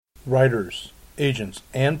Writers, agents,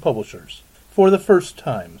 and publishers, for the first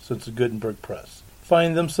time since the Gutenberg Press,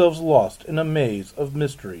 find themselves lost in a maze of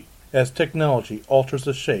mystery as technology alters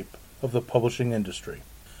the shape of the publishing industry.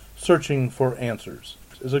 Searching for Answers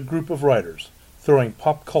is a group of writers throwing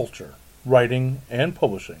pop culture, writing, and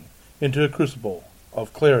publishing into a crucible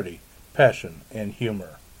of clarity, passion, and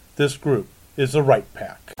humor. This group is the Right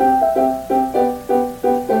Pack.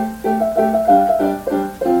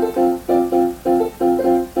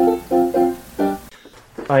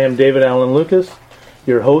 I am David Allen Lucas,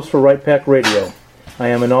 your host for Right Pack Radio. I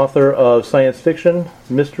am an author of science fiction,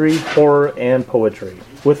 mystery, horror, and poetry.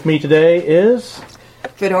 With me today is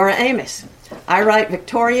Fedora Amos. I write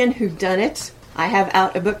Victorian whodunits. I have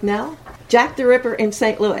out a book now, Jack the Ripper in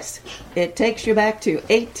St. Louis. It takes you back to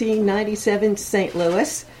 1897 St.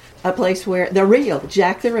 Louis, a place where the real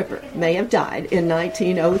Jack the Ripper may have died in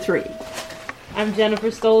 1903. I'm Jennifer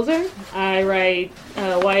Stolzer. I write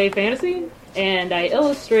YA fantasy, and I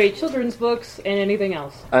illustrate children's books and anything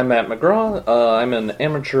else. I'm Matt McGraw. I'm an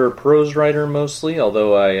amateur prose writer mostly,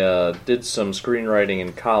 although I did some screenwriting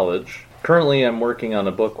in college. Currently, I'm working on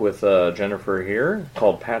a book with Jennifer here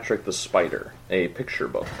called Patrick the Spider, a picture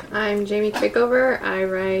book. I'm Jamie Quakeover. I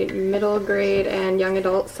write middle grade and young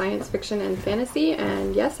adult science fiction and fantasy,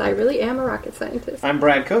 and yes, I really am a rocket scientist. I'm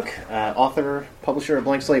Brad Cook, author, publisher of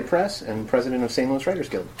Blank Slate Press, and president of St. Louis Writers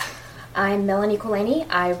Guild. I'm Melanie Colaney.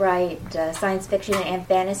 I write science fiction and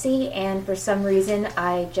fantasy, and for some reason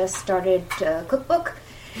I just started a cookbook,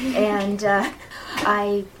 and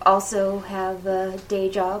I also have a day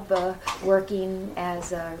job working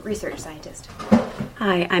as a research scientist.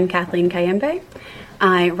 Hi, I'm Kathleen Kayembe.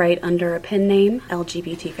 I write under a pen name,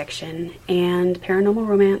 LGBT fiction, and paranormal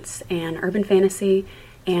romance, and urban fantasy,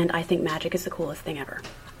 and I think magic is the coolest thing ever.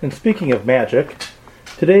 And speaking of magic,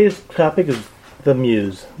 today's topic is the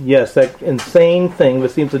Muse. Yes, that insane thing that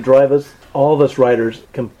seems to drive all of us writers,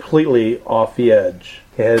 completely off the edge.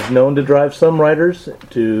 It has known to drive some writers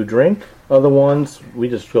to drink. Other ones, we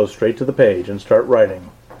just go straight to the page and start writing.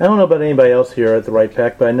 I don't know about anybody else here at the Right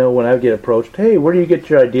Pack, but I know when I get approached, hey, where do you get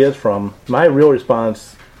your ideas from? My real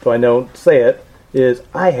response, though I don't say it, is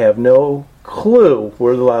I have no clue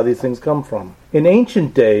where a lot of these things come from. In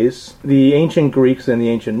ancient days, the ancient Greeks and the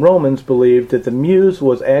ancient Romans believed that the Muse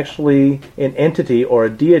was actually an entity or a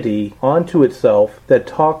deity unto itself that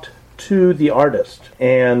talked to the artist.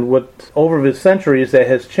 And over the centuries, that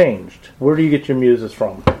has changed. Where do you get your muses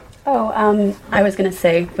from? I was going to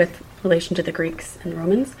say, with relation to the Greeks and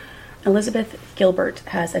Romans, Elizabeth Gilbert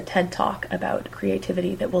has a TED Talk about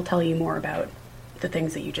creativity that will tell you more about the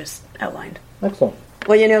things that you just outlined. Excellent.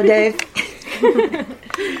 Well, you know, Dave,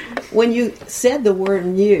 when you said the word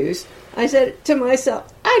muse, I said to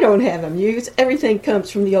myself, I don't have a muse. Everything comes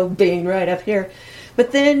from the old being right up here.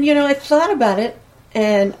 But then, I thought about it,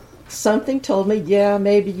 and something told me, yeah,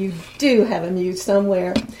 maybe you do have a muse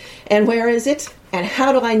somewhere. And where is it? And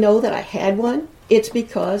how do I know that I had one? It's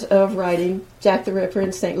because of writing Jack the Ripper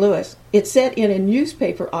in St. Louis. It's set in a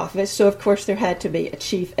newspaper office, so of course there had to be a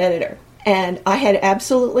chief editor. And I had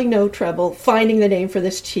absolutely no trouble finding the name for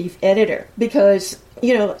this chief editor because,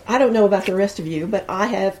 I don't know about the rest of you, but I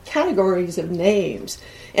have categories of names.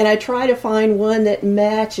 And I try to find one that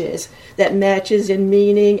matches in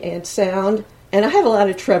meaning and sound. And I have a lot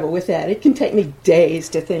of trouble with that. It can take me days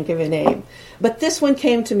to think of a name. But this one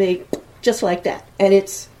came to me just like that. And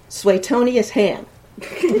it's Suetonius Ham.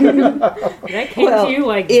 That came to you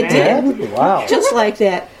like it that? It did. Wow. Just like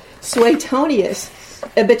that. Suetonius.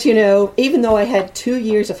 But, even though I had 2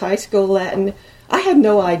 years of high school Latin, I had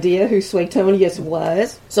no idea who Suetonius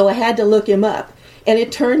was. So I had to look him up. And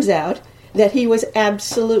it turns out that he was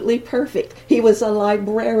absolutely perfect. He was a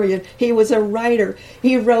librarian. He was a writer.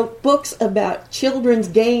 He wrote books about children's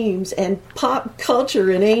games and pop culture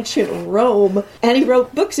in ancient Rome. And he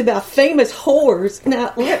wrote books about famous whores.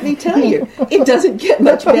 Now, let me tell you, it doesn't get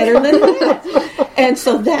much better than that. And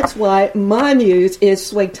so that's why my muse is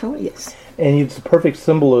Suetonius. And it's a perfect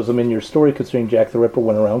symbolism in your story considering Jack the Ripper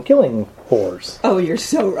went around killing whores. Oh, you're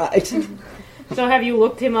so right. So have you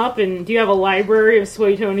looked him up, and do you have a library of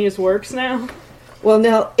Suetonius works now? Well,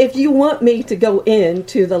 now, if you want me to go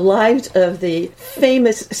into the lives of the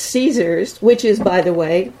famous Caesars, which is, by the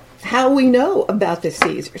way, how we know about the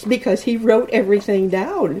Caesars, because he wrote everything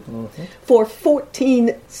down for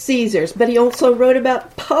 14 Caesars. But he also wrote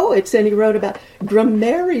about poets, and he wrote about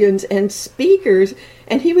grammarians and speakers,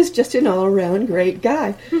 and he was just an all-around great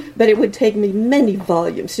guy. But it would take me many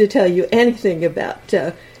volumes to tell you anything about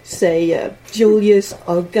Julius,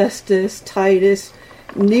 Augustus, Titus,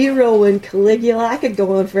 Nero, and Caligula. I could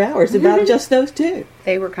go on for hours about just those two.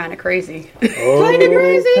 They were kind of crazy. Kind of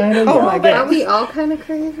crazy? Oh my Aren't God. we all kind of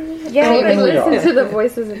crazy? Yeah, I but listen to the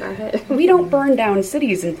voices in our head. we don't burn down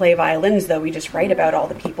cities and play violins, though. We just write about all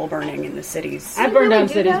the people burning in the cities. I've burned down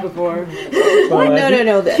do cities that? before.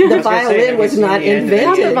 No. The violin was not Not the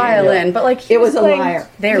invented. violin, but like It was a like- liar.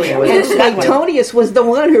 There we go. And Suetonius was the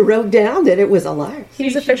one who wrote down that it was a liar. He's You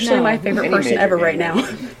should officially know. my favorite Any person major ever game. right now.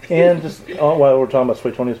 And just while we're talking about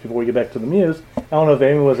Suetonius, before we get back to the Muse, I don't know if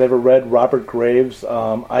anyone has ever read Robert Graves'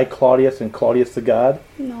 I, Claudius and Claudius the God.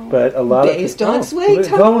 No. But a lot Based of on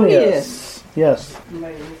Suetonius. Yes.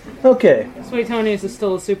 Okay. Suetonius is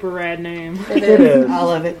still a super rad name. It is. I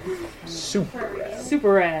love it.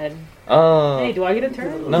 Super rad. Uh, Hey, do I get a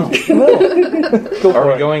turn? no. Go Are for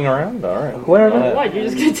we it. going around? All right. Whatever. What? You're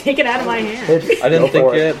just gonna take it out of my hand? It's- I didn't go think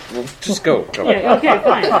for it. it. Well, just go. Go. Yeah, okay,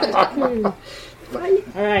 fine.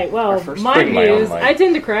 All right, well, my Bring my own muse, mic. I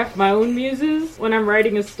tend to craft my own muses when I'm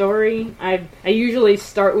writing a story. I usually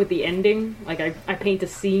start with the ending. Like, I paint a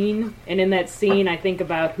scene, and in that scene, I think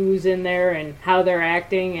about who's in there and how they're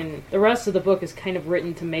acting, and the rest of the book is kind of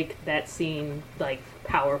written to make that scene, like,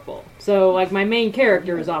 powerful. So, like, my main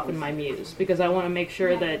character is often my muse, because I want to make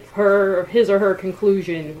sure that his or her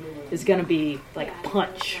conclusion is going to be like a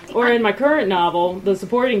punch. Or in my current novel, the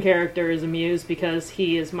supporting character is a muse because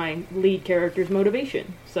he is my lead character's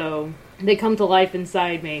motivation. So they come to life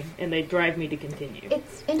inside me and they drive me to continue.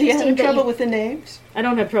 It's Do you have interesting that trouble you with the names? I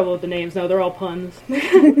don't have trouble with the names, no, they're all puns.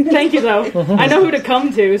 Thank you, though. I know who to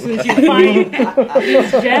come to since you find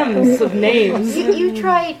these gems of names. You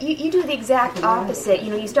do the exact opposite.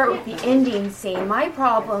 You start with the ending scene. My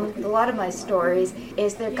problem with a lot of my stories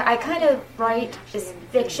is that I kind of write this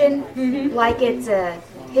fiction like it's a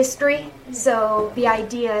history. So the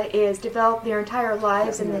idea is develop their entire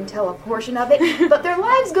lives and then tell a portion of it. But their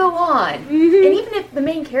lives go on. And even if the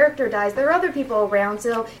main character dies, there are other people around.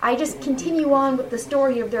 So I just continue on with the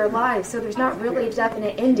story of their lives. So there's not really a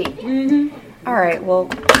definite ending. All right, well,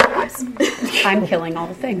 I'm killing all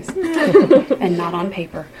the things and not on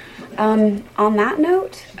paper. On that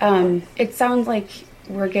note, it sounds like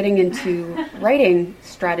we're getting into writing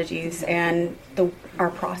strategies and our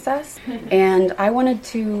process. And I wanted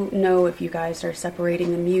to know if you guys are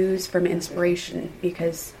separating the muse from inspiration,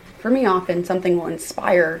 because for me, often something will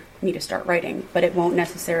inspire me to start writing, but it won't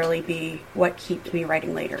necessarily be what keeps me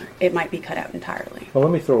writing later. It might be cut out entirely. Well,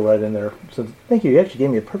 let me throw right in there. Thank you. You actually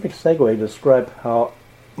gave me a perfect segue to describe how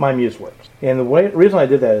my muse works. And the reason I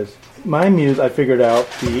did that is my muse, I figured out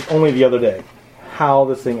only the other day how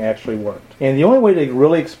this thing actually worked. And the only way to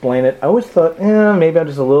really explain it, I always thought, maybe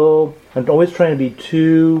I'm always trying to be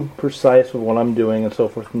too precise with what I'm doing and so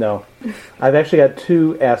forth. No. I've actually got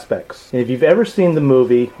two aspects. And if you've ever seen the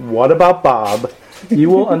movie What About Bob, you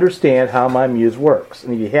will understand how my muse works.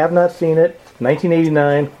 And if you have not seen it,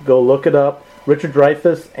 1989, go look it up. Richard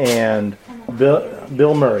Dreyfuss and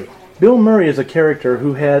Bill Murray. Bill Murray is a character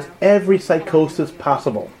who has every psychosis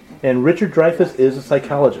possible. And Richard Dreyfuss is a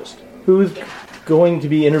psychologist who's going to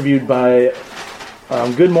be interviewed by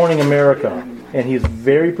Good Morning America. And he's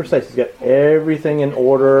very precise. He's got everything in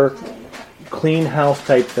order, clean house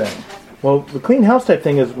type thing. Well, the clean house type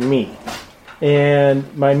thing is me.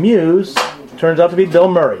 And my muse turns out to be Bill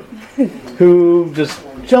Murray, who just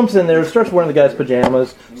jumps in there, starts wearing the guy's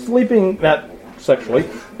pajamas, sleeping, not sexually,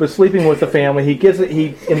 but sleeping with the family.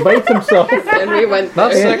 He invites himself. And we went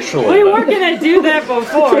Not there. sexually. We were gonna do that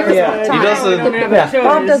before. Yeah. but He doesn't- we don't have a Yeah. choice.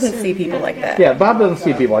 Bob doesn't see people like that. Yeah, Bob doesn't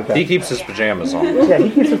see people like that. He keeps his pajamas on. Yeah, he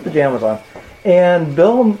keeps his pajamas on. And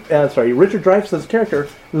Richard Dreyfuss' character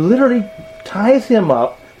literally ties him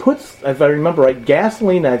up, puts, if I remember right,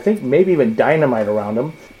 gasoline, and I think maybe even dynamite around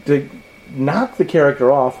him to knock the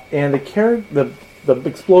character off, and the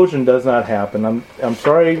explosion does not happen. I'm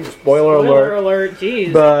sorry, spoiler Spoiler alert. alert,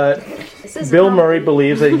 jeez. But This is Bill not- Murray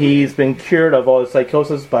believes that he's been cured of all his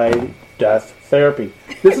psychosis by death therapy.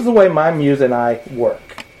 This is the way my muse and I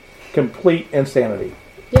work. Complete insanity.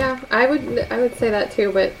 Yeah, I would say that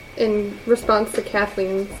too, but in response to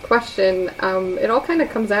Kathleen's question, it all kind of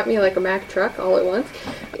comes at me like a Mack truck all at once.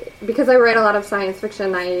 Because I write a lot of science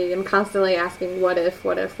fiction, I am constantly asking what if,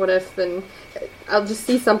 and I'll just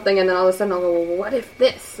see something and then all of a sudden I'll go, well, what if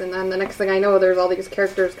this? And then the next thing I know, there's all these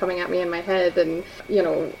characters coming at me in my head, and,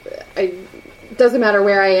 it doesn't matter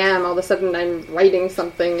where I am, all of a sudden I'm writing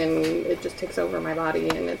something and it just takes over my body,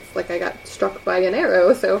 and it's like I got struck by an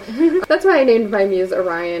arrow. So that's why I named my muse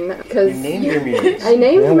Orion. Because You named your muse. I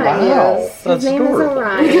named my wow. muse. His That's name adorable. is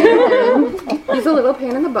Orion. He's a little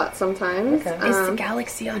pain in the butt sometimes. Is the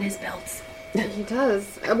galaxy on his belt? He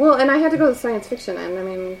does. Well, and I had to go to the science fiction end. I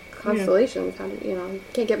mean, constellations, you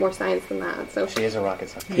can't get more science than that. So She is a rocket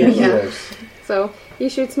scientist. Yes, Yeah. yes. So he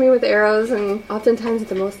shoots me with arrows, and oftentimes at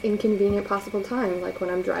the most inconvenient possible time, like when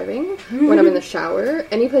I'm driving, when I'm in the shower,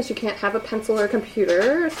 any place you can't have a pencil or a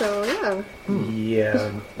computer. So yeah.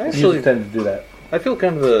 Yeah. Actually- You tend to do that. I feel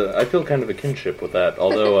kind of a kinship with that,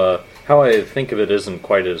 although how I think of it isn't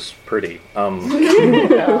quite as pretty. I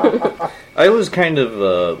always kind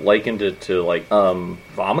of likened it to like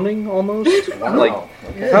vomiting almost. Wow. Like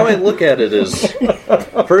how I look at it is,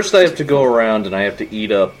 first I have to go around and I have to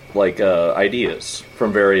eat up like ideas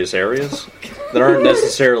from various areas that aren't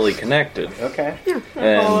necessarily connected. Okay.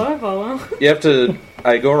 And I follow. you have to.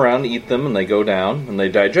 I go around, eat them, and they go down, and they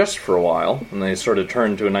digest for a while, and they sort of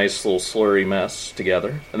turn to a nice little slurry mess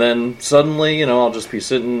together. And then suddenly, I'll just be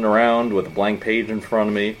sitting around with a blank page in front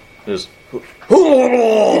of me, just.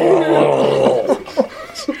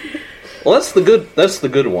 Well, that's the good. That's the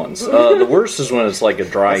good ones. The worst is when it's like a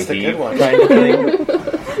dry That's the heat good one. kind of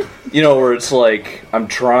thing. Where it's like I'm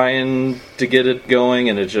trying to get it going,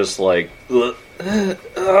 and it's just like, and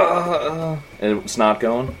it's not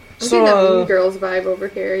going. I'm getting that Mean Girls vibe over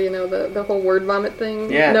here, the whole word vomit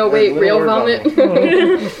thing. Yeah, No, the wait, little real word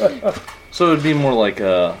vomit. So it would be more like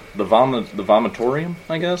the vomitorium,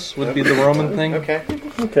 I guess, would be the Roman thing. Okay.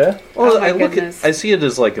 Okay. Well, Oh my I goodness. I see it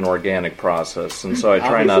as like an organic process, and so I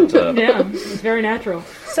try not to. Yeah, it's very natural.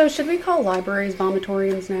 So should we call libraries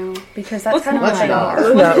vomitoriums now? Because that's Let's kind of not. what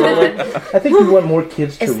they Let's are. Not really. I think we want more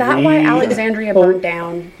kids to read. Is that why Alexandria burned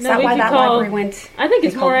down? Is No, that we why could that call- library went? I think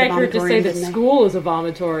it's they more called the accurate to say vomitorium, that didn't they? school is a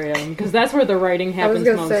vomitorium, because that's where the writing I was happens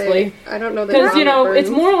going to mostly. say, I don't know that Because, vomit it's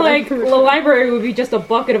burns, more but I'm like pretty the sure. library would be just a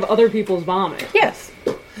bucket of other people's vomit. Yes.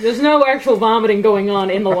 There's no actual vomiting going on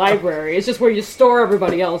in the library. It's just where you store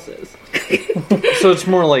everybody else's. So it's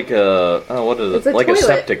more like what is It's it? a Like a toilet.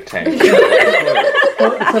 septic tank.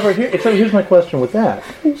 Well, except here's my question with that.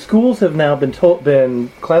 Schools have now been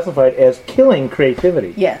classified as killing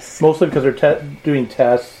creativity. Yes. Mostly because they're doing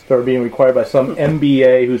tests that are being required by some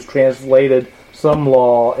MBA who's translated some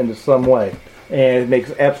law into some way. And it makes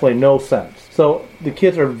absolutely no sense. So the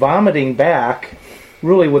kids are vomiting back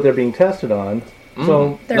really what they're being tested on.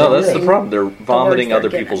 So They're No, that's the vomiting problem. They're vomiting they're other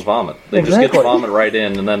given. people's vomit. They just get the Exactly. vomit right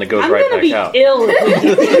in, and then it goes I'm right gonna back be out. ill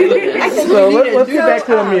if we So let's get back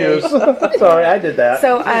to the Muse. Sorry, I did that.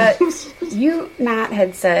 So, you, Matt,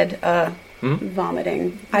 had said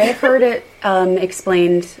vomiting. I have heard it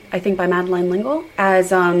explained, I think, by Madeleine Lingle as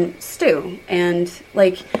stew. And,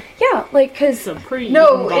 because a pre.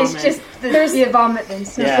 No, vomit. it's just the vomit then.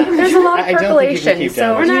 So. Yeah. there's a lot of I don't think you can percolation. keep So,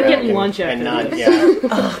 down We're not track getting and- lunch and after not, this. yeah.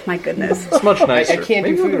 oh my goodness. It's much nicer. I can't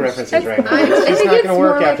do Maybe food we'll- references right now. I It's think not going it's to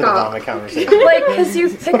work more after the like a- vomit conversation. Because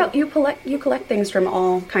you collect things from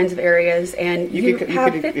all kinds of areas, and you could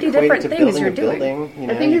have equate 50 it different to things building you're a doing.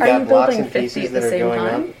 building. I think You've are got you blocks building and 50 pieces at the that are same going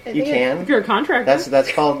time? up. I You think can. If you're a contractor.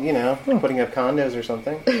 That's called, putting up condos or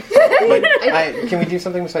something. But can we do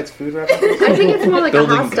something besides food references? I think it's more like a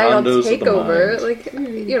Building hostile condos of the takeover. mind. Like,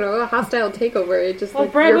 a hostile takeover. It just Well,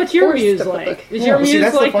 like, Brad, you're what's your forced muse to put like? the- Is your Well, see, muse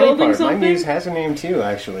that's the like funny building part. something? My muse has a name too,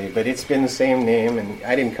 actually, but it's been the same name, and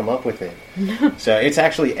I didn't come up with it. So it's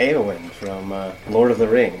actually Eowyn from Lord of the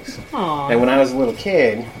Rings. Aw. And when I was a little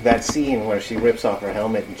kid, that scene where she rips off her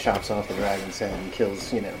helmet and chops off the dragon's head and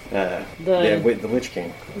kills, the Lich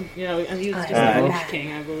King. I used just Uh, the Lich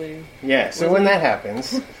King, I believe. Yeah, so when that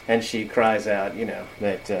happens, and she cries out,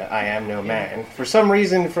 that I am no man, for some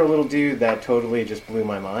reason, for a little dude, that totally just blew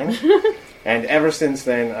my mind. And ever since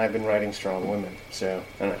then, I've been writing strong women. So,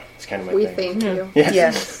 I don't know, it's kind of my We thing. thank you. Yes.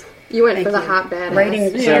 Yes. You went Thank for the you. hot badass. Writing-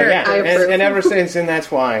 So, yeah, I approve. and ever since, and that's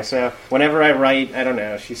why. So, whenever I write, I don't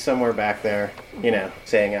know, she's somewhere back there,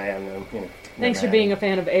 saying I am no, Thanks for being a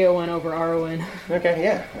fan of Aowen over Arwen. Okay,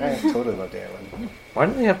 yeah, I totally loved Eowyn. Why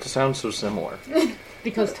do they have to sound so similar?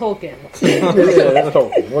 Because Tolkien. That's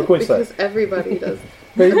Tolkien. What can we say? Because everybody does.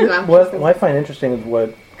 But what I find interesting is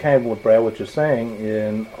what Brad was just saying,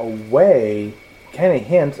 in a way, kind of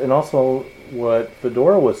hints, and also what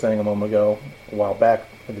Fedora was saying a moment ago, a while back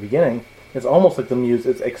at the beginning. It's almost like the muse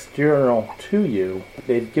is external to you.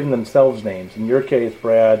 They've given themselves names. In your case,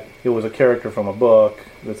 Brad, it was a character from a book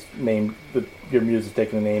that's named that your muse is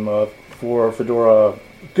taking the name of. For Fedora,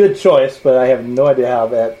 good choice, but I have no idea how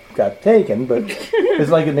that got taken. But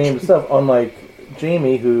it's like a name itself, unlike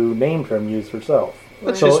Jamie, who named her muse herself.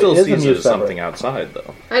 But So she still it is a sees it muse as separate. something outside,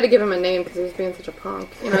 though. I had to give him a name because he was being such a punk.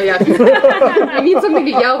 You need something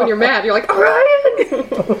to yell when you're mad. You're like,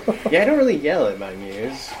 Orion! Yeah, I don't really yell at my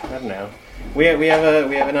muse. I don't know. we have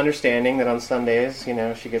an understanding that on Sundays,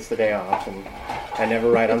 she gets the day off, and I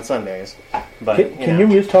never write on Sundays. But Can your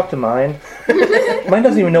muse talk to mine? Mine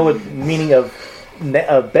doesn't even know what meaning of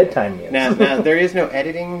bedtime means. Now there is no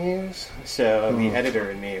editing muse, so the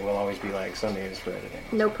editor in me will always be like, Sunday is for editing.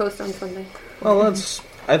 No post on Sunday. Well,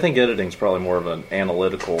 I think editing's probably more of an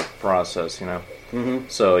analytical process, Mm-hmm.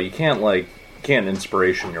 So you can't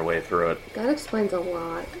inspiration your way through it. That explains a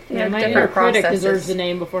lot. Yeah, my inner different critic processes. deserves the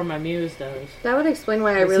name before my muse does. That would explain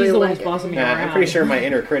why I 'Cause really he's the one like who's it. bossing me I'm around. pretty sure my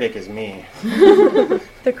inner critic is me.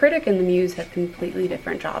 The critic and the muse have completely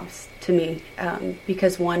different jobs to me,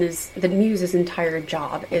 because the muse's entire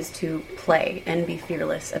job is to play and be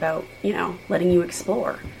fearless about, letting you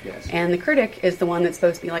explore. Yes. And the critic is the one that's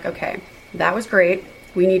supposed to be like, okay, that was great.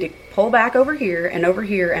 We need to pull back over here,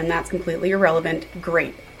 and that's completely irrelevant.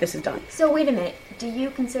 Great, this is done. So wait a minute. Do you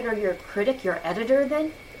consider your critic your editor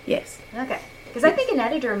then? Yes. Okay. Because I think an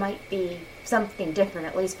editor might be something different,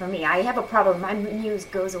 at least for me. I have a problem. My muse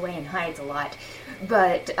goes away and hides a lot.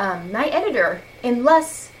 But my editor,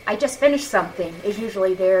 unless I just finished something, is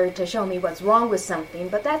usually there to show me what's wrong with something.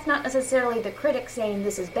 But that's not necessarily the critic saying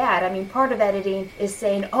this is bad. I mean, part of editing is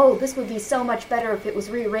saying, oh, this would be so much better if it was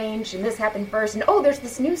rearranged and this happened first. And, oh, there's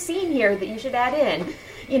this new scene here that you should add in.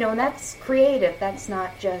 And that's creative. That's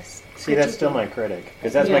not just... See, that's still my critic.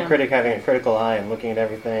 Because that's my critic having a critical eye and looking at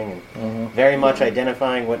everything and very much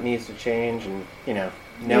identifying what needs to change and,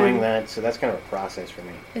 knowing that. So that's kind of a process for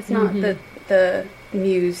me. It's not that the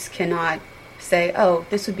muse cannot say, oh,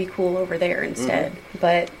 this would be cool over there instead.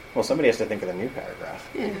 But... Well, somebody has to think of the new paragraph.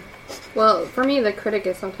 Yeah. Well, for me, the critic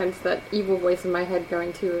is sometimes that evil voice in my head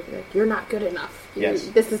going to, like, you're not good enough. Yes.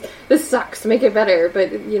 This sucks, make it better.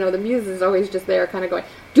 But, the muse is always just there kind of going,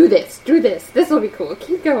 do this, this will be cool,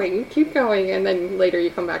 keep going. And then later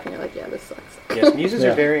you come back and you're like, yeah, this sucks. Yes, muses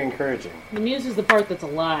are very encouraging. The muse is the part that's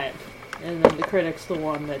alive, and then the critic's the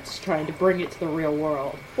one that's trying to bring it to the real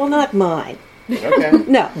world. Well, not mine. Okay.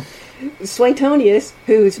 No. Suetonius,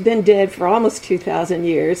 who's been dead for almost 2,000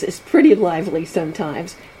 years, is pretty lively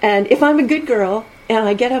sometimes. And if I'm a good girl and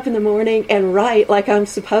I get up in the morning and write like I'm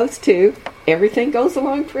supposed to, everything goes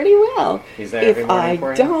along pretty well. Is that every morning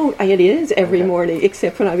for you? It is every morning,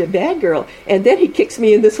 except when I'm a bad girl. And then he kicks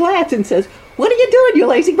me in the slats and says, what are you doing, you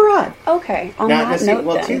lazy broad? Okay, on that note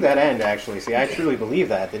then. To that end, actually, I truly believe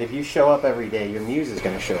that if you show up every day, your muse is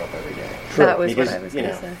going to show up every day. That was what I was going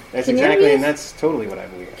to say. That's exactly, and that's totally what I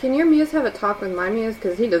believe. Can your muse have a talk with my muse?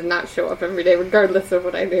 Because he does not show up every day, regardless of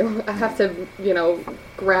what I do. I have to,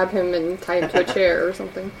 grab him and tie him to a chair or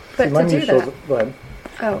something. But My to muse do shows that... up. Go ahead.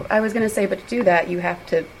 Oh, I was going to say, but to do that, you have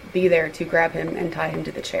to be there to grab him and tie him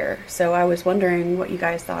to the chair. So I was wondering what you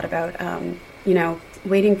guys thought about,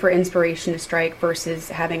 waiting for inspiration to strike versus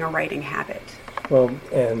having a writing habit. Well,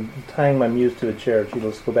 and tying my muse to a chair.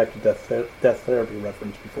 Let's go back to death therapy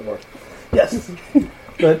reference before. Yes.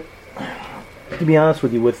 But to be honest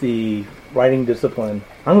with you, with the writing discipline,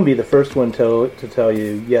 I'm going to be the first one to tell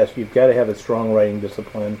you, yes, you've got to have a strong writing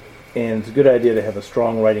discipline, and it's a good idea to have a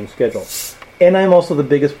strong writing schedule. And I'm also the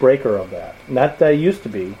biggest breaker of that. Not that I used to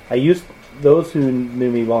be. Those who knew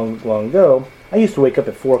me long ago, I used to wake up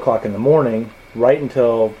at 4 o'clock in the morning, write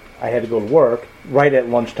until I had to go to work, write at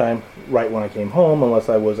lunchtime, write when I came home, unless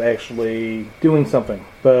I was actually doing something.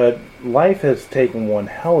 But life has taken one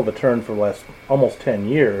hell of a turn for the last almost 10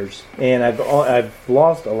 years, and I've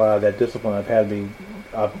lost a lot of that discipline. I've had to be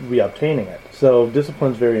reobtaining it. So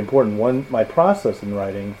discipline's very important. My process in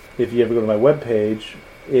writing, if you ever go to my webpage,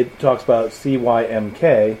 it talks about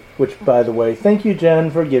CYMK, which, by the way, thank you,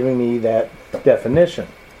 Jen, for giving me that definition.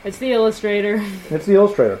 It's the illustrator. It's the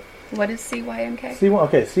illustrator. What is CYMK?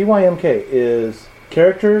 CYMK is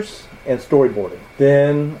characters and storyboarding.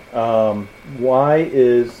 Then Y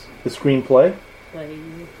is the screenplay,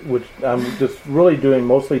 which I'm just really doing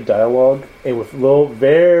mostly dialogue and with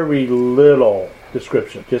very little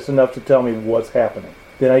description, just enough to tell me what's happening.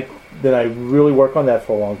 Then I really work on that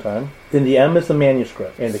for a long time. Then the M is the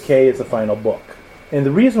manuscript, and the K is the final book. And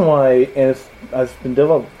the reason why, and I've been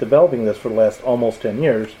developing this for the last almost 10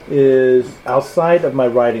 years, is outside of my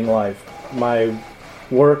writing life, my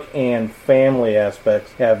work and family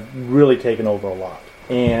aspects have really taken over a lot.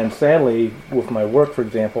 And sadly, with my work, for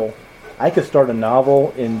example, I could start a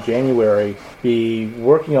novel in January, be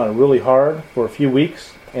working on it really hard for a few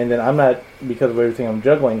weeks, and then I'm not, because of everything I'm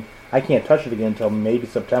juggling, I can't touch it again until maybe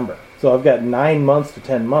September. So I've got 9 months to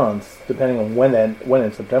 10 months, depending on when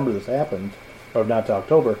in September this happens, or not to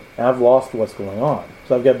October, and I've lost what's going on.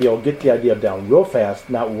 So I've got to be able to get the idea down real fast,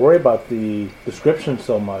 not worry about the description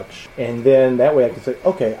so much, and then that way I can say,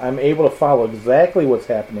 okay, I'm able to follow exactly what's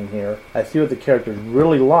happening here. I see what the characters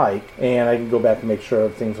really like, and I can go back and make sure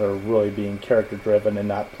things are really being character-driven and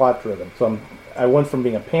not plot-driven. So I went from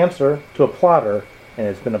being a pantser to a plotter, and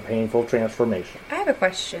it's been a painful transformation. I have a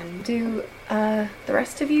question. Do the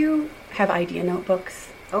rest of you have idea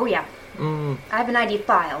notebooks? Oh, yeah. I have an idea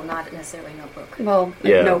file, not necessarily a notebook. Well, a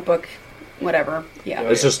Yeah. notebook, whatever. Yeah.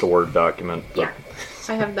 It's just a Word document. But Yeah.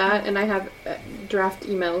 I have that, and I have draft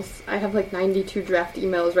emails. I have like 92 draft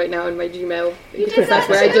emails right now in my Gmail because that's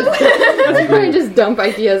where I just dump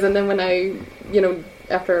ideas, and then when I,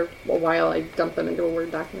 after a while, I dump them into a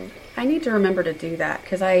Word document. I need to remember to do that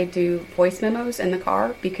because I do voice memos in the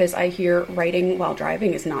car because I hear writing while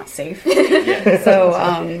driving is not safe. So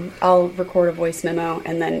I'll record a voice memo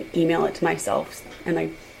and then email it to myself, and I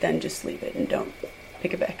then just leave it and don't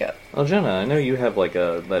pick it back up. Well, Jenna, I know you have like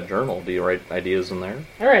that journal. Do you write ideas in there?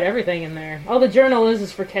 I write everything in there. All the journal is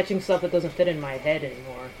for catching stuff that doesn't fit in my head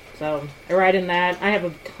anymore. So I write in that. I have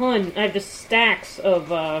I have just stacks of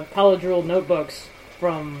college ruled notebooks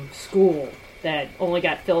from school that only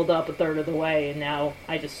got filled up a third of the way, and now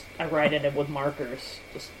I write in it with markers.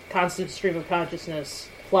 Just constant stream of consciousness,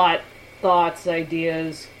 plot, thoughts,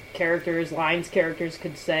 ideas, characters, lines characters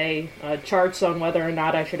could say, charts on whether or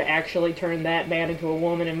not I should actually turn that man into a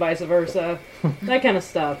woman and vice versa, that kind of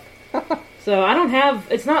stuff. So I don't have,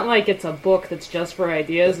 it's not like it's a book that's just for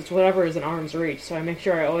ideas, it's whatever is in arm's reach, so I make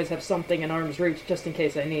sure I always have something in arm's reach just in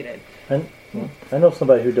case I need it. I know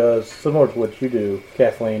somebody who does similar to what you do,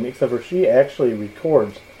 Kathleen, except for she actually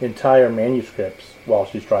records entire manuscripts while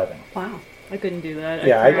she's driving. Wow. I couldn't do that.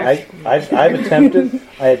 I've attempted.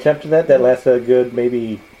 I attempted that. That lasted a good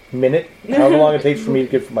maybe minute. However long it takes for me to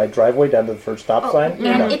get from my driveway down to the first stop sign.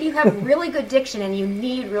 And if you have really good diction and you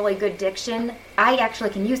need really good diction, I actually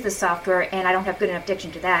can use this software, and I don't have good enough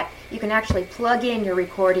diction to that. You can actually plug in your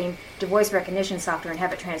recording to voice recognition software and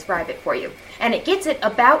have it transcribe it for you. And it gets it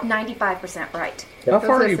about 95% right. How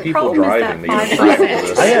far are you people problem is driving that that you're driving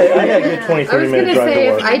this? I got a good 20, I 30 was minute gonna drive say, to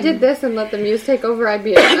if work. I did this and let the Muse take over, I'd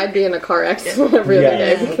be in a car accident every other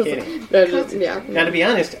day. No because kidding. they're just, yeah. Now, to be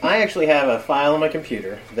honest, I actually have a file on my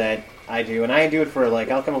computer that I do, and I do it for,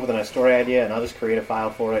 I'll come up with a story idea, and I'll just create a file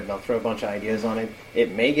for it, and I'll throw a bunch of ideas on it.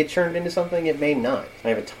 It may get churned into something, it may not. I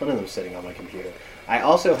have a ton of them sitting on my computer. I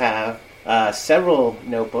also have several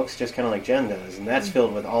notebooks, just kind of like Jen does, and that's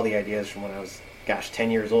filled with all the ideas from when I was,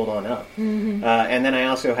 10 years old on up. And then I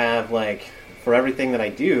also have, for everything that I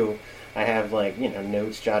do, I have,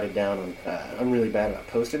 notes jotted down on, I'm really bad about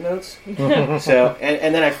Post-it notes. So,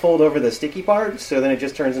 and then I fold over the sticky part, so then it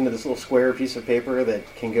just turns into this little square piece of paper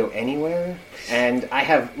that can go anywhere. And I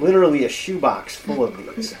have literally a shoebox full of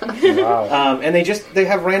these. Wow. And they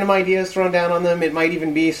have random ideas thrown down on them. It might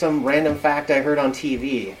even be some random fact I heard on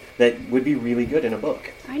TV that would be really good in a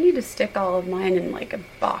book. I need to stick all of mine in like a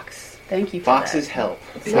box. Thank you for Boxes that. help.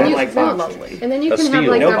 And I then like you- boxes. Lovely. And then you A can have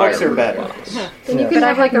steel. like Notebooks a are better. then you Yeah. can But I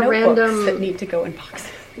have like a notebooks random. that need to go in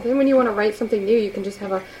boxes. Then when you want to write something new, you can just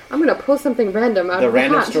have I'm going to pull something random out The of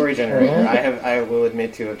random hat. story generator. I will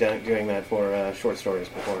admit to have doing that for short stories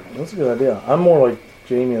before. That's a good idea. I'm more like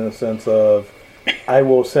Jamie in the sense of I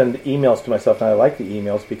will send emails to myself, and I like the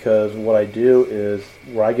emails because what I do is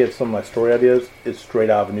where I get some of my story ideas is straight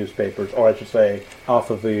out of newspapers, or I should say off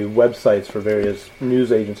of the websites for various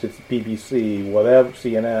news agencies, BBC, whatever,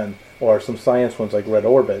 CNN, or some science ones like Red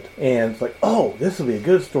Orbit. And it's like, oh, this would be a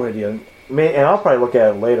good story idea. And I'll probably look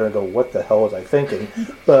at it later and go, what the hell was I thinking?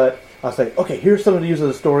 But I'll say, okay, here's some of the use of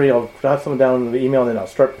the story. I'll jot some down in the email, and then I'll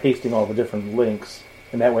start pasting all the different links.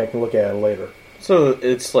 And that way I can look at it later. So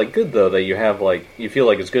it's good though that you have you feel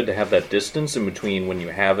like it's good to have that distance in between when you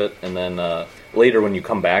have it and then later when you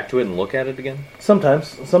come back to it and look at it again.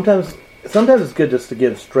 Sometimes it's good just to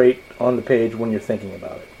give straight on the page when you're thinking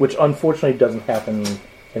about it, which unfortunately doesn't happen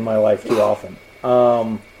in my life too often.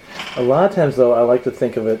 A lot of times though, I like to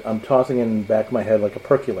think of it. I'm tossing it in the back of my head like a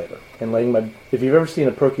percolator and letting if you've ever seen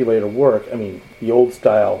a percolator work, I mean the old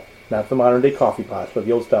style. Not the modern day coffee pots, but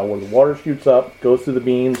the old style where the water shoots up, goes through the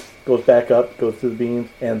beans, goes back up, goes through the beans,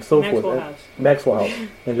 and so forth. Maxwell House.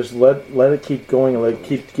 And just let it keep going and let it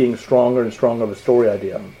keep getting stronger and stronger of a story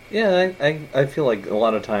idea. Yeah, I feel like a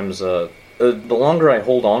lot of times the longer I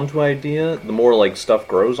hold on to an idea, the more stuff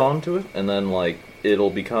grows onto it, and then it'll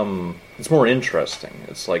become it's more interesting.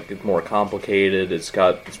 It's more complicated. It's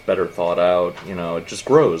better thought out. It just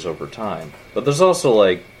grows over time. But there's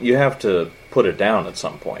also you have to put it down at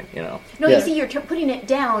some point. No, Yeah. you see, you're putting it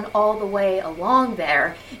down all the way along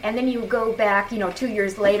there, and then you go back, 2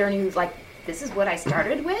 years later, and you this is what I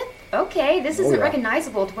started with? Okay, this isn't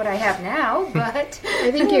recognizable to what I have now, but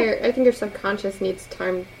I think your subconscious needs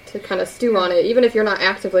time to kind of stew on it. Even if you're not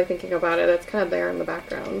actively thinking about it, it's kind of there in the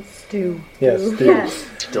background. Stew. Yes, stew.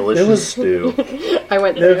 yes. Delicious stew. I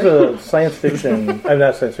went There's there. a science fiction, I'm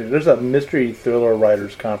not science fiction, there's a mystery thriller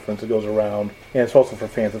writers conference that goes around, and it's also for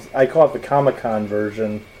fans. I call it the Comic-Con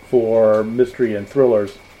version for mystery and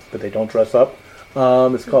thrillers, but they don't dress up.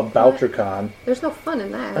 It's called BoucherCon. There's no fun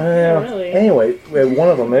in that. Really? Anyway, one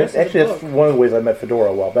of them, This is a actually that's book. one of the ways I met Fedora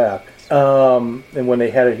a while back. And when they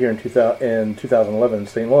had it here in 2011 in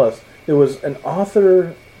St. Louis, it was an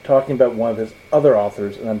author talking about one of his other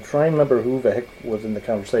authors, and I'm trying to remember who the heck was in the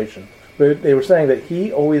conversation. But they were saying that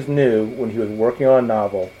he always knew when he was working on a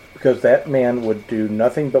novel, because that man would do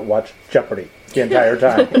nothing but watch Jeopardy the entire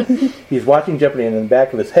time. He's watching Jeopardy, and in the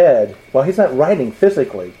back of his head, while he's not writing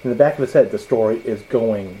physically, in the back of his head, the story is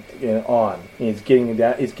going on. And he's getting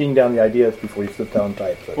down the ideas before he sits down and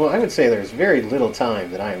types it. Well, I would say there's very little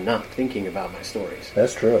time that I am not thinking about my stories.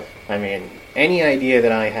 That's true. I mean, any idea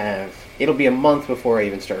that I have, it'll be a month before I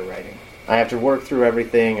even start writing. I have to work through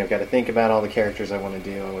everything. I've got to think about all the characters I want to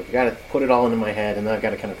do. I've got to put it all into my head, and then I've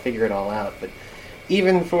got to kind of figure it all out. But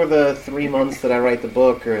even for the 3 months that I write the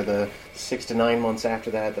book, or the 6 to 9 months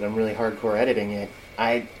after that I'm really hardcore editing it,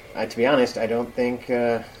 I to be honest, I don't think...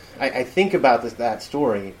 I think about that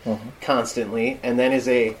story constantly, and then as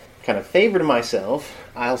a kind of favor to myself,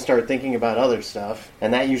 I'll start thinking about other stuff,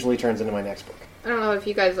 and that usually turns into my next book. I don't know if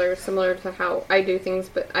you guys are similar to how I do things,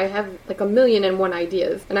 but I have like 1,000,001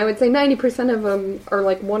 ideas. And I would say 90% of them are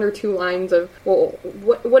like 1 or 2 lines of, well,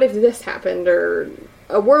 what if this happened? Or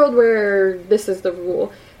a world where this is the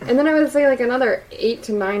rule. And then I would say like another 8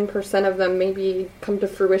 to 9% of them maybe come to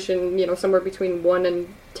fruition, somewhere between 1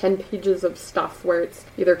 and 10 pages of stuff where it's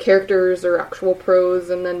either characters or actual prose.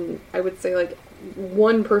 And then I would say like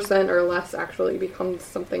 1% or less actually becomes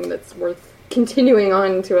something that's worth continuing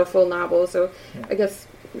on to a full novel. So I guess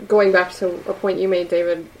going back to a point you made,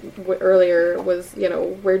 David, earlier was,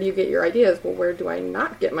 where do you get your ideas? Well, where do I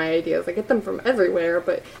not get my ideas? I get them from everywhere,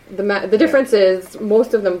 but the difference is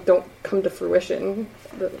most of them don't come to fruition.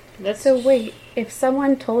 So wait, if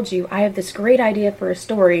someone told you, I have this great idea for a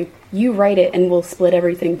story, you write it and we'll split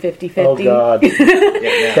everything 50-50. Oh, God.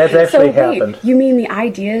 That's actually happened. You mean the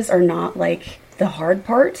ideas are not like the hard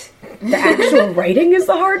part? The actual writing is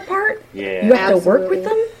the hard part? Yeah. You have to work with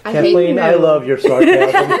them? Kathleen, I love your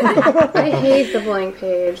sarcasm. I hate the blank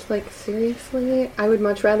page. Like, seriously? I would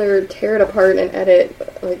much rather tear it apart and edit.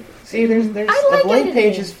 Like, See, there's I like a blank editing.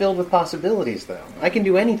 page is filled with possibilities, though. I can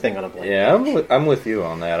do anything on a blank Yeah, page. I'm with you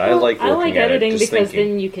on that. I like looking at editing it, just because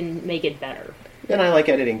thinking. then you can make it better. And I like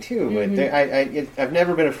editing, too, but I've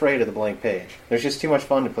never been afraid of the blank page. There's just too much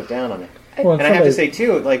fun to put down on it. Well, And I have to say,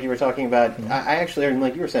 too, like you were talking about, I actually, and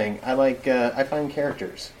like you were saying, I find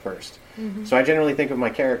characters first. So I generally think of my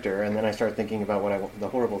character, and then I start thinking about the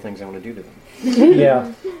horrible things I want to do to them.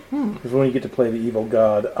 Yeah. Because when you get to play the evil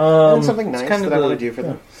god. And something nice kind of that I want to do for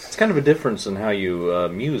them. It's kind of a difference in how you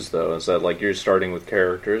muse, though. Is that like you're starting with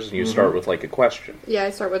characters, and you start with like a question. yeah,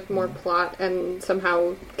 I start with more plot, and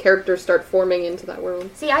somehow characters start forming into that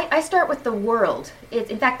world. See, I start with the world.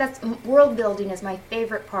 In fact, that's world building is my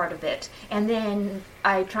favorite part of it. And then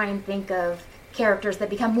I try and think of characters that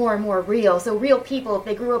become more and more real. So real people, if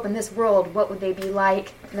they grew up in this world, what would they be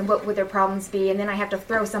like? And then what would their problems be? And then I have to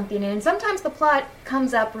throw something in. And sometimes the plot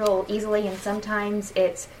comes up real easily, and sometimes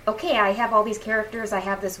it's, okay, I have all these characters, I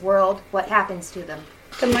have this world, what happens to them?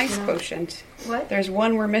 The mice quotient. What? There's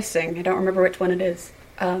one we're missing. I don't remember which one it is.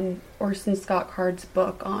 Orson Scott Card's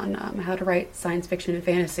book on how to write science fiction and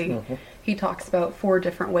fantasy. He talks about 4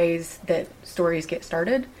 different ways that stories get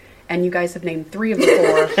started. And you guys have named 3 of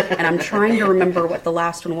the 4, and I'm trying to remember what the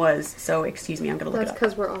last one was. So, excuse me, I'm going to look That's it up.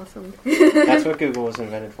 because we're awesome. That's what Google was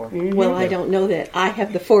invented for. Well, I don't know that I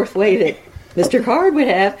have the 4th way that Mr. Card would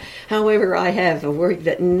have. However, I have a word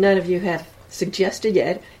that none of you have suggested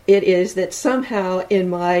yet. It is that somehow in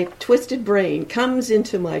my twisted brain, comes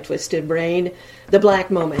into my twisted brain, the black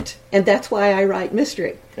moment. And that's why I write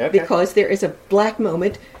mystery. Okay. Because there is a black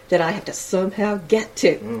moment that I have to somehow get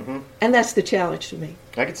to. And that's the challenge to me.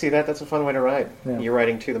 I can see that. That's a fun way to write. Yeah. You're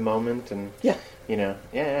writing to the moment, and Yeah.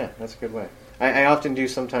 that's a good way. I often do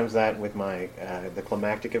sometimes that with my the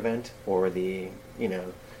climactic event, or the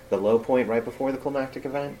low point right before the climactic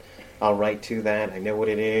event. I'll write to that. I know what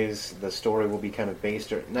it is. The story will be kind of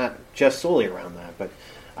based, or not just solely around that, but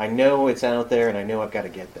I know it's out there, and I know I've got to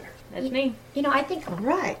get there. That's me. I think All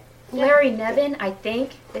right. Larry Nevin,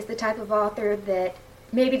 is the type of author that,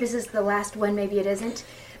 maybe this is the last one, maybe it isn't,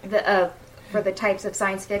 for the types of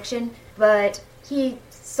science fiction, but he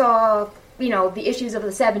saw the issues of the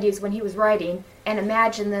 70s when he was writing and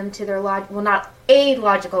imagine them to their not a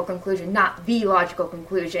logical conclusion, not the logical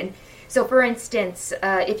conclusion. So, for instance,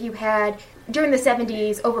 if you had, during the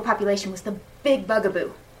 70s, overpopulation was the big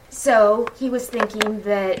bugaboo. So he was thinking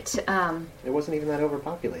that... it wasn't even that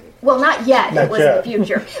overpopulated. Well, not yet. It was in the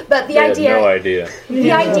future. But the idea... had no idea.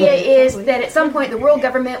 The idea is that at some point the world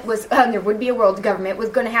government was... there would be a world government, was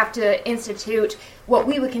going to have to institute what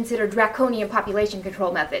we would consider draconian population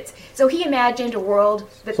control methods. So he imagined a world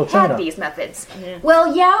that had these methods. Yeah.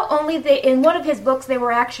 Well, yeah, only in one of his books they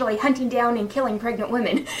were actually hunting down and killing pregnant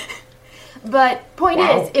women. But point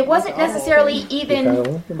is, it wasn't necessarily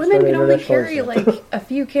even... Women can only carry like a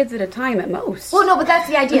few kids at a time at most. Well, no, but that's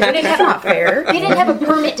the idea. They didn't have, not fair. They didn't have a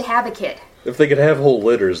permit to have a kid. If they could have whole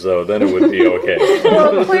litters, though, then it would be okay.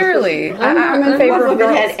 Well, clearly. I'm in favor of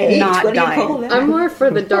girls not dying. I'm more for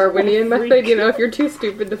the Darwinian method. If you're too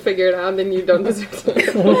stupid to figure it out, then you don't deserve to live.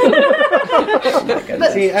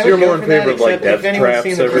 See, so you're more in favor of, like, death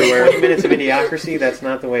traps everywhere? 20 minutes of Idiocracy, that's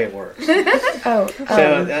not the way it works. So,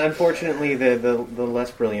 unfortunately, the less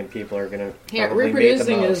brilliant people are going to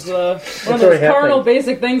reproducing is one of those carnal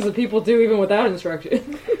basic things that people do even without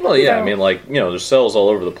instruction. Well, yeah, I mean, there's cells all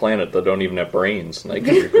over the planet that don't even have brains, and they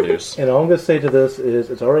can reproduce. And all I'm going to say to this is,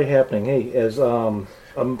 it's already happening. Hey, as a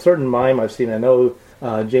certain mime I've seen, I know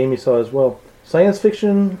Jamie saw as well, science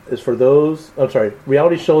fiction is for those,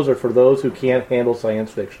 reality shows are for those who can't handle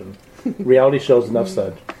science fiction. Reality shows, enough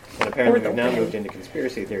said. And apparently we've now moved into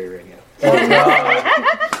conspiracy theory radio.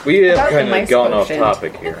 We have kind of gone off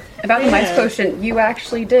topic here. About the mice quotient, you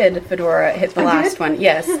actually did, Fedora, hit the last one.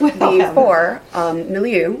 Yes, the 4,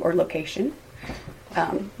 milieu, or location,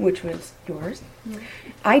 which was yours.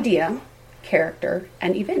 Idea, character,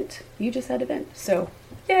 and event. You just said event, so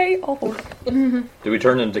yay, all 4. Do we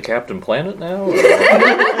turn into Captain Planet now?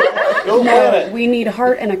 No, we need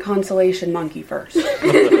heart and a consolation monkey first.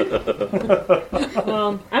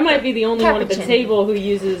 Well, I might be the only one at the table who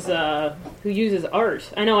uses art.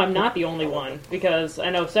 I know I'm not the only one, because I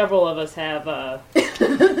know several of us have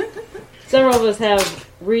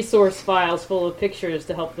resource files full of pictures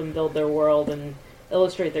to help them build their world and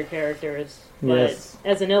illustrate their characters. But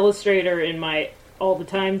as an illustrator in my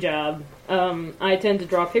all-the-time job, I tend to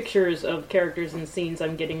draw pictures of characters and scenes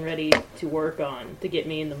I'm getting ready to work on to get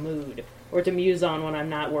me in the mood, or to muse on when I'm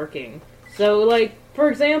not working. So, for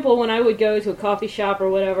example, when I would go to a coffee shop or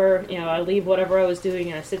whatever, I leave whatever I was doing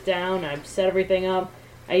and I sit down, I set everything up,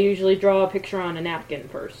 I usually draw a picture on a napkin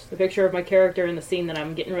first. The picture of my character in the scene that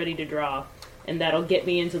I'm getting ready to draw, and that'll get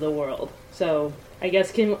me into the world. So, I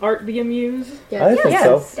guess, can art be a muse? Yes. I think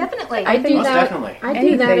so. Definitely. I'd do that. Definitely. I'd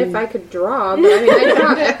do that if I could draw, but I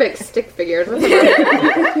draw epic stick figures.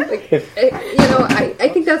 I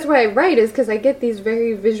think that's why I write, is because I get these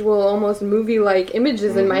very visual, almost movie-like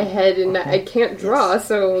images in my head, and I can't draw,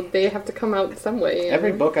 so they have to come out some way.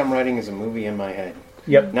 Every book I'm writing is a movie in my head.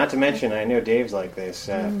 Yep. Not to mention, I know Dave's like this.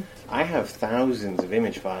 I have thousands of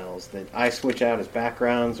image files that I switch out as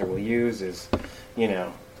backgrounds or will use as,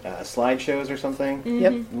 slideshows or something.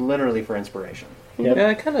 Yep. Literally for inspiration. Yep.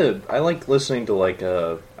 Yeah, I like listening to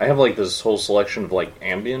I have this whole selection of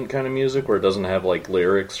ambient kind of music where it doesn't have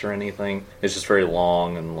lyrics or anything. It's just very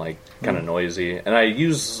long and kind of noisy. And I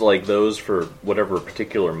use those for whatever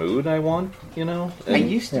particular mood I want, And I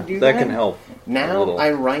used to do that. That can help. Now I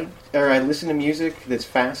write or I listen to music that's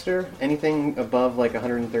faster, anything above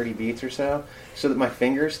 130 beats or so that my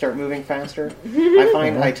fingers start moving faster. I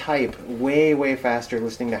find I type way, way faster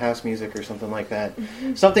listening to house music or something like that.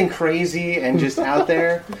 Something crazy and just out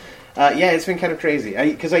there. It's been kind of crazy.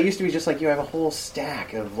 Because I used to be just like you. I have a whole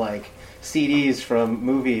stack of CDs from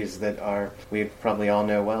movies that we probably all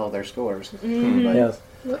know well, their scores. Yes.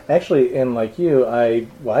 Actually, and like you,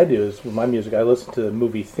 what I do is with my music, I listen to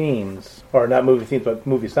movie themes, or not movie themes, but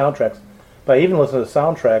movie soundtracks. But I even listen to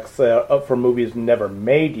soundtracks up for movies never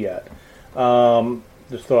made yet.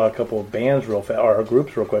 Just throw out a couple of bands or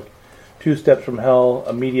groups real quick. 2 Steps from Hell,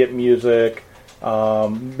 Immediate Music,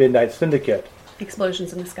 Midnight Syndicate.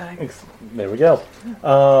 Explosions in the Sky. There we go.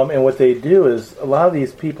 And what they do is a lot of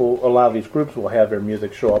these groups will have their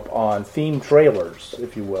music show up on theme trailers,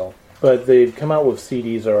 if you will. But they've come out with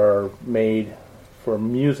CDs that are made for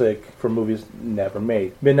music for movies never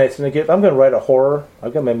made. Midnight Syndicate. I'm going to write a horror.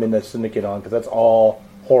 I've got my Midnight Syndicate on because that's all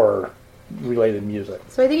horror-related music.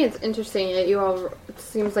 So I think it's interesting that it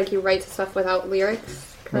seems like you write stuff without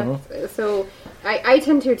lyrics, correct? Mm-hmm. So I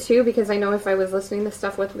tend to, too, because I know if I was listening to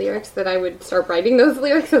stuff with lyrics that I would start writing those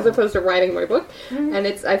lyrics as opposed to writing my book. Mm-hmm. And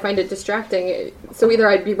I find it distracting. So either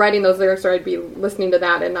I'd be writing those lyrics or I'd be listening to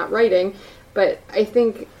that and not writing. But I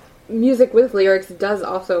think music with lyrics does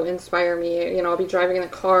also inspire me. You know, I'll be driving in a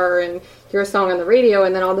car and hear a song on the radio,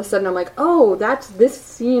 and then all of a sudden I'm like, oh, that's this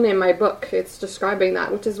scene in my book. It's describing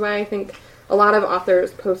that, which is why I think a lot of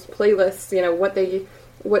authors post playlists, you know,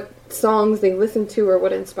 what songs they listened to or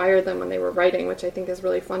what inspired them when they were writing, which I think is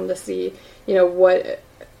really fun to see, you know, what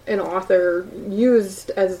an author used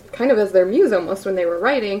as kind of as their muse almost when they were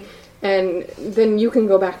writing. And then you can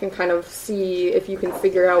go back and kind of see if you can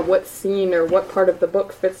figure out what scene or what part of the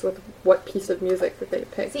book fits with what piece of music that they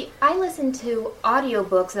picked. See, I listen to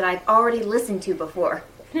audiobooks that I've already listened to before.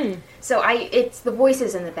 So it's the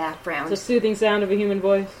voices in the background. The soothing sound of a human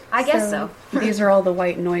voice. I guess so. These are all the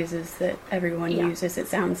white noises that everyone uses, it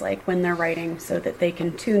sounds like, when they're writing, so that they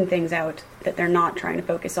can tune things out that they're not trying to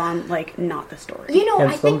focus on, like, not the story. You know, And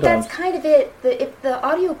I think sometimes- that's kind of it. If the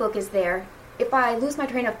audiobook is there, if I lose my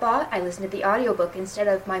train of thought, I listen to the audiobook instead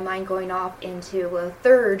of my mind going off into a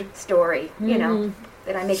third story, you know,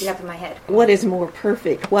 that I'm making up in my head. What is more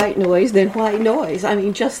perfect white noise than white noise? I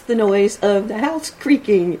mean, just the noise of the house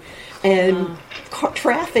creaking and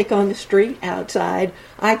traffic on the street outside.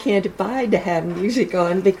 I can't abide to have music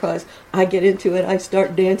on because I get into it, I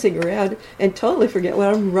start dancing around and totally forget what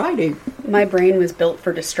I'm writing. My brain was built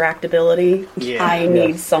for distractibility. Yeah. I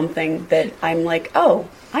need something that I'm like, oh,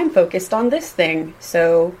 I'm focused on this thing,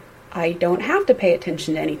 so I don't have to pay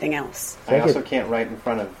attention to anything else. I also can't write in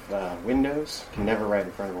front of windows. Can never write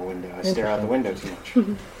in front of a window. I stare out the window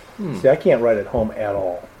too much. See, I can't write at home at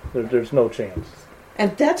all. There's no chance.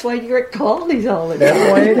 And that's why you're at Caldy's all the That's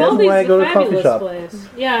time. why I go to a coffee fabulous shop. place.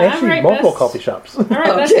 Yeah, Actually, I write multiple best, coffee shops. I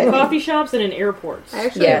write best Okay. in coffee shops and in airports. I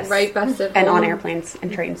actually Yes. write best at home. And on airplanes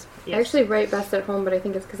and trains. I actually write best at home, but I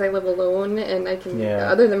think it's because I live alone and I can, Yeah.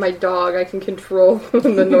 other than my dog, I can control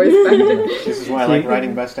the noise factor. This is why I like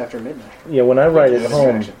writing best after midnight. Yeah, when I write at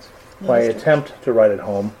home, Distractions. when I attempt to write at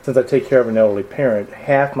home, since I take care of an elderly parent,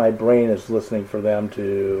 half my brain is listening for them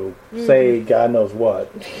to say God knows what.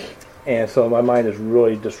 And so my mind is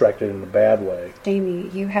really distracted in a bad way. Jamie,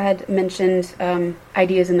 you had mentioned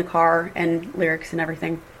ideas in the car and lyrics and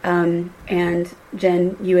everything. And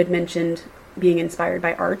Jen, you had mentioned being inspired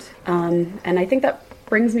by art. And I think that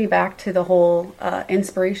brings me back to the whole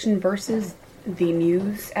inspiration versus the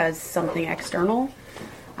muse as something external.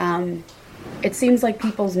 It seems like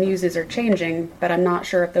people's muses are changing, but I'm not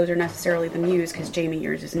sure if those are necessarily the muse because Jamie,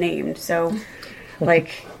 yours is named. So,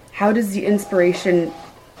 like, how does the inspiration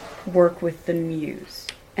work with the muse?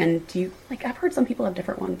 And do you, like, I've heard some people have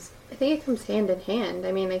different ones. I think it comes hand in hand.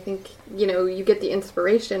 I mean, I think, you know, you get the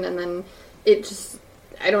inspiration and then it just,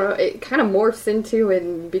 I don't know, it kind of morphs into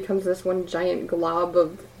and becomes this one giant glob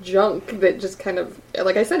of junk that just kind of,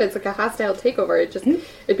 like I said, it's like a hostile takeover. It just,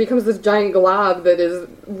 it becomes this giant glob that is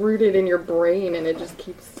rooted in your brain and it just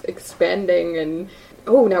keeps expanding and,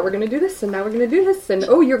 oh, now we're going to do this and now we're going to do this and,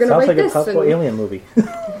 oh, you're going to Sounds write like this. a possible and, alien movie.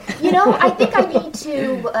 You know, I think I need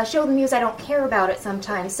to show the muse I don't care about it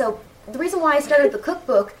sometimes. So the reason why I started the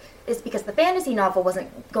cookbook is because the fantasy novel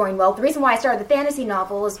wasn't going well. The reason why I started the fantasy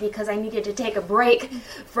novel is because I needed to take a break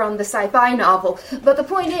from the sci-fi novel. But the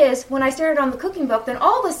point is, when I started on the cooking book, then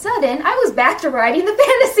all of a sudden, I was back to writing the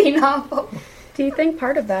fantasy novel. Do you think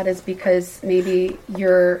part of that is because maybe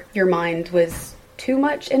your mind was too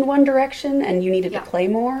much in one direction and you needed to play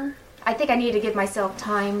more? I think I needed to give myself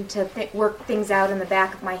time to work things out in the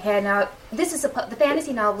back of my head. Now, this is the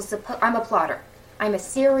fantasy novel. I'm a plotter. I'm a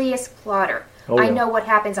serious plotter. Oh, I yeah. know what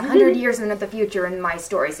happens 100 years into the future in my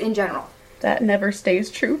stories, in general. That never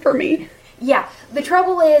stays true for me. Yeah, the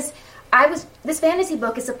trouble is, this fantasy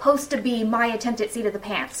book is supposed to be my attempt at seat of the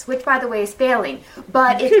pants, which, by the way, is failing.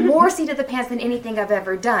 But it's more seat of the pants than anything I've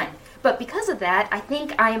ever done. But because of that, I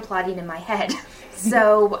think I am plotting in my head.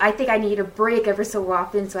 So I think I need a break every so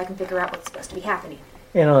often so I can figure out what's supposed to be happening.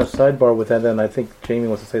 And on a sidebar with that, then I think Jamie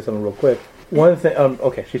wants to say something real quick. One thing,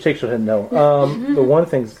 okay, she shakes her head no. The one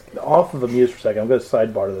thing's off of the muse for a second. I'm going to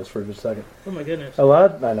sidebar to this for just a second. Oh my goodness.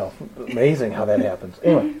 I know, amazing how that happens.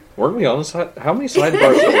 Anyway, Weren't we on a side? How many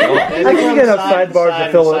sidebars are we on? I think you enough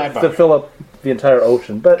sidebars to fill up the entire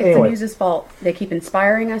ocean. But It's the anyway, muse's fault. They keep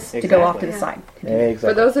inspiring us to go off to the Exactly. side. exactly.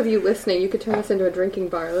 For those of you listening, you could turn this into a drinking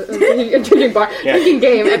bar. Drinking game. Drinking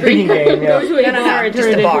game, yeah. Go to a bar and just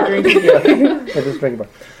turn a it bar. into a drinking Yeah, just drinking bar.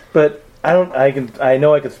 But I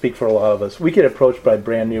know I can speak for a lot of us. We get approached by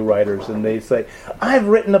brand new writers and they say, I've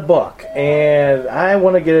written a book and I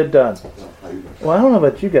want to get it done. Well, I don't know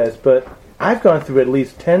about you guys, but I've gone through at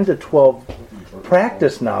least 10 to 12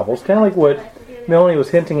 practice novels, kind of like what Melanie was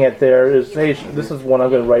hinting at there, is, hey, this is one I'm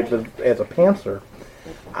going to write as a pantser.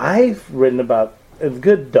 I've written about a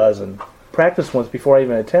good dozen practice ones before I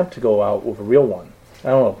even attempt to go out with a real one. I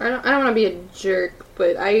don't know. I don't want to be a jerk,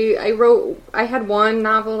 but I had one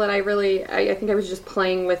novel that I think I was just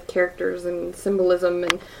playing with characters and symbolism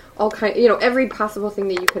and all kind, every possible thing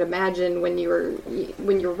that you could imagine when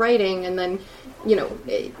you're writing, and then,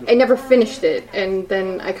 I never finished it, and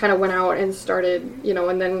then I kind of went out and started,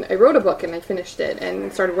 and then I wrote a book and I finished it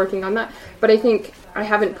and started working on that. But I think I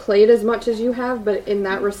haven't played as much as you have, but in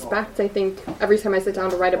that respect, I think every time I sit down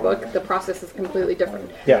to write a book, the process is completely different.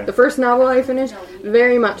 Yeah. The first novel I finished,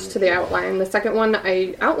 very much to the outline. The second one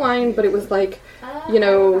I outlined, but it was like,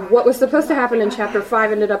 what was supposed to happen in chapter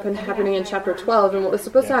 5 ended up happening in chapter 12, and what was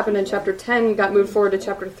supposed to happen in chapter 10 got moved forward to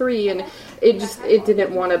chapter 3, and it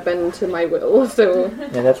didn't want to bend to my will. So,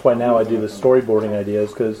 and that's why now I do the storyboarding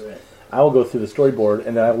ideas, because I will go through the storyboard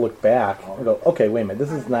and then I will look back and go, okay, wait a minute, this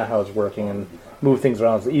is not how it's working, and move things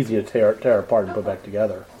around. It's easy to tear apart and put back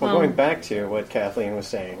together. Well, going back to what Kathleen was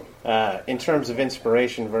saying, in terms of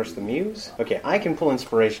inspiration versus the muse, okay, I can pull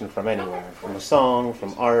inspiration from anywhere, from a song,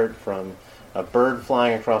 from art, from a bird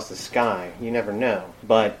flying across the sky. You never know.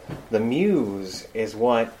 But the muse is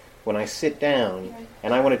what, when I sit down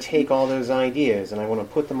and I want to take all those ideas and I want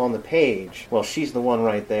to put them on the page, well, she's the one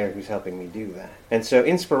right there who's helping me do that. And so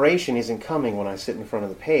inspiration isn't coming when I sit in front of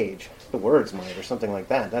the page. The words might, or something like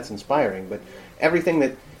that. That's inspiring. But everything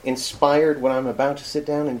that inspired what I'm about to sit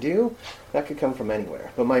down and do, that could come from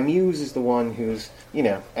anywhere. But my muse is the one who's,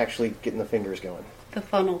 actually getting the fingers going. The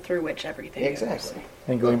funnel through which everything goes. Exactly.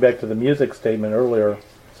 And going back to the music statement earlier,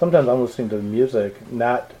 sometimes I'm listening to the music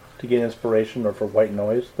not to get inspiration or for white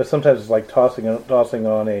noise, but sometimes it's like tossing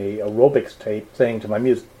on a aerobics tape, saying to my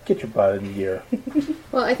muse, get your butt in gear.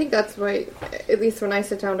 Well, I think that's why, at least when I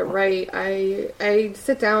sit down to write, I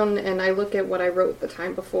sit down and I look at what I wrote the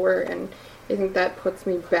time before, and I think that puts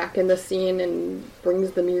me back in the scene and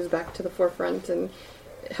brings the muse back to the forefront, and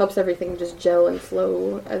it helps everything just gel and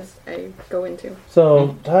flow as I go into.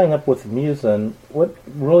 So, tying up with muse then, what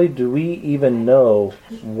really do we even know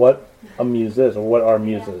what a muse is, or what our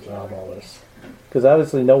muse is out of all this? Because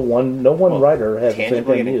obviously no one writer has the same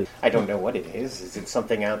thing muse. I don't know what it is. Is it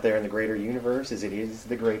something out there in the greater universe? Is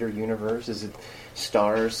the greater universe? Is it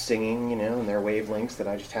stars singing, in their wavelengths that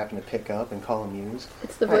I just happen to pick up and call a muse?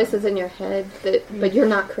 It's the voices in your head, but you're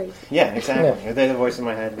not crazy. Yeah, exactly. Yeah. They're the voice in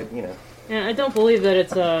my head, but, Yeah, I don't believe that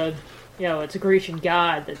it's a Grecian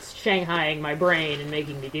god that's shanghaiing my brain and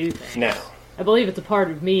making me do things. No. I believe it's a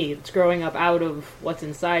part of me that's growing up out of what's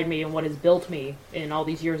inside me and what has built me in all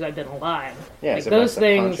these years I've been alive. Yeah, like those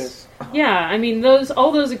things. Yeah, I mean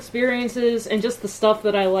all those experiences and just the stuff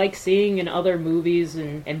that I like seeing in other movies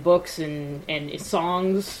and books and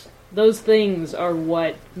songs. Those things are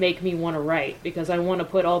what make me want to write, because I want to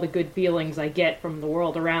put all the good feelings I get from the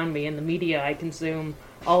world around me and the media I consume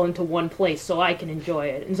all into one place so I can enjoy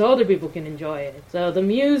it and so other people can enjoy it. So the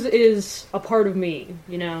muse is a part of me,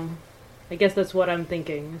 I guess that's what I'm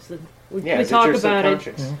thinking. We talk about it.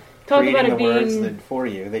 Mm-hmm. Talk about it being words for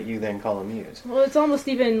you that you then call a muse. Well, it's almost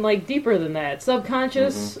even deeper than that.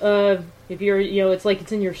 Subconscious. Mm-hmm. If you're, it's like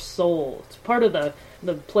it's in your soul. It's part of the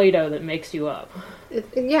Play-Doh that makes you up.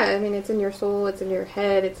 It's in your soul. It's in your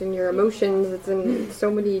head. It's in your emotions. It's in so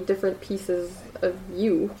many different pieces of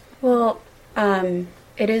you. Well,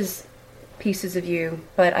 it is pieces of you,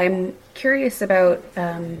 but I'm curious about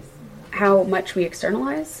how much we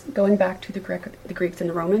externalize, going back to the Greeks and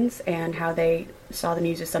the Romans, and how they saw the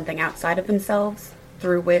muse as something outside of themselves,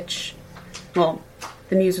 through which, the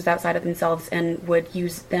muse was outside of themselves and would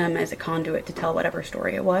use them as a conduit to tell whatever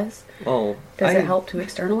story it was. Well, does it help to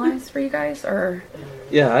externalize for you guys, or?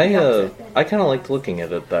 Yeah, I kind of liked looking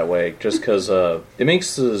at it that way, just because it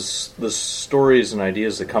makes the stories and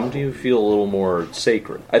ideas that come to you feel a little more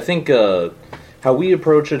sacred. I think how we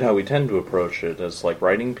approach it, how we tend to approach it as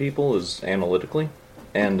writing people is analytically,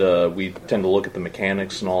 and we tend to look at the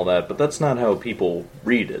mechanics and all that, but that's not how people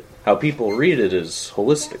read it. How people read it is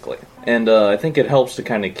holistically. And I think it helps to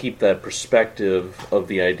kind of keep that perspective of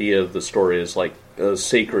the idea of the story as a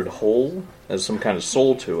sacred whole, as some kind of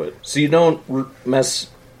soul to it. So you don't mess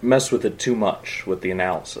with it too much, with the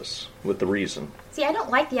analysis, with the reason. See, I don't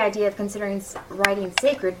like the idea of considering writing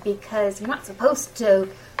sacred, because you're not supposed to,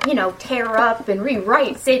 tear up and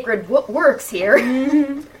rewrite sacred works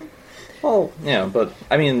here. Oh, yeah, but,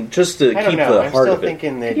 just to keep the heart of it.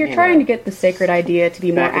 That, you're trying to get the sacred idea to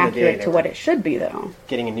be more accurate to what it should be, though.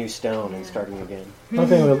 Getting a new stone and starting again. I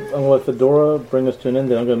think I'm going to let Fedora bring us to an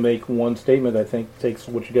end, then I'm going to make one statement that I think takes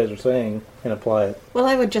what you guys are saying and apply it. Well,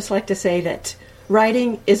 I would just like to say that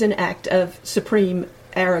writing is an act of supreme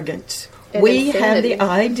arrogance. we have insanity. the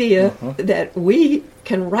idea that we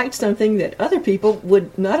can write something that other people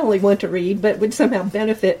would not only want to read, but would somehow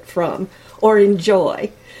benefit from or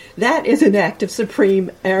enjoy. That is an act of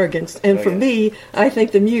supreme arrogance. And for me, I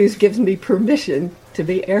think the Muse gives me permission to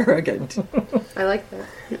be arrogant. I like that.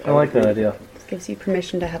 I like that idea. Gives you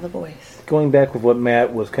permission to have a voice. Going back with what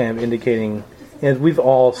Matt was kind of indicating, and we've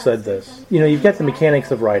all said this, you've got the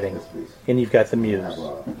mechanics of writing, and you've got the Muse.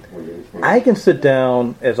 I can sit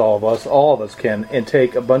down, as all of us can, and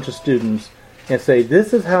take a bunch of students and say,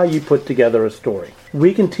 this is how you put together a story.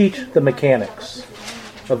 We can teach the mechanics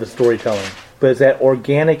of the storytelling, but it's that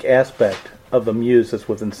organic aspect of the Muse that's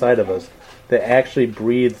within inside of us that actually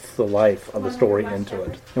breathes the life of the story into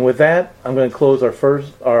it. And with that, I'm going to close our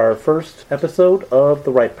first episode of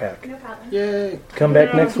The Write Pack. Yay! Come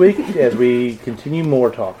back next week as we continue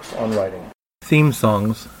more talks on writing. Theme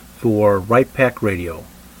songs for Write Pack Radio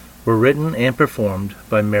were written and performed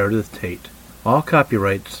by Meredith Tate. All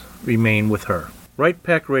copyrights remain with her. Write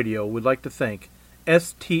Pack Radio would like to thank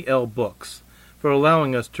STL Books for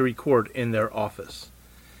allowing us to record in their office.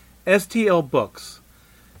 STL Books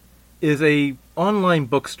is a online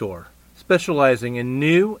bookstore specializing in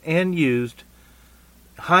new and used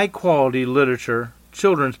high-quality literature,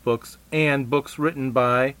 children's books, and books written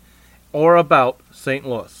by or about St.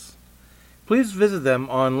 Louis. Please visit them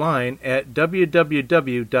online at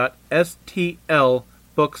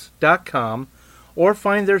www.stlbooks.com or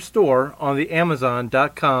find their store on the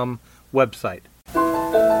Amazon.com website.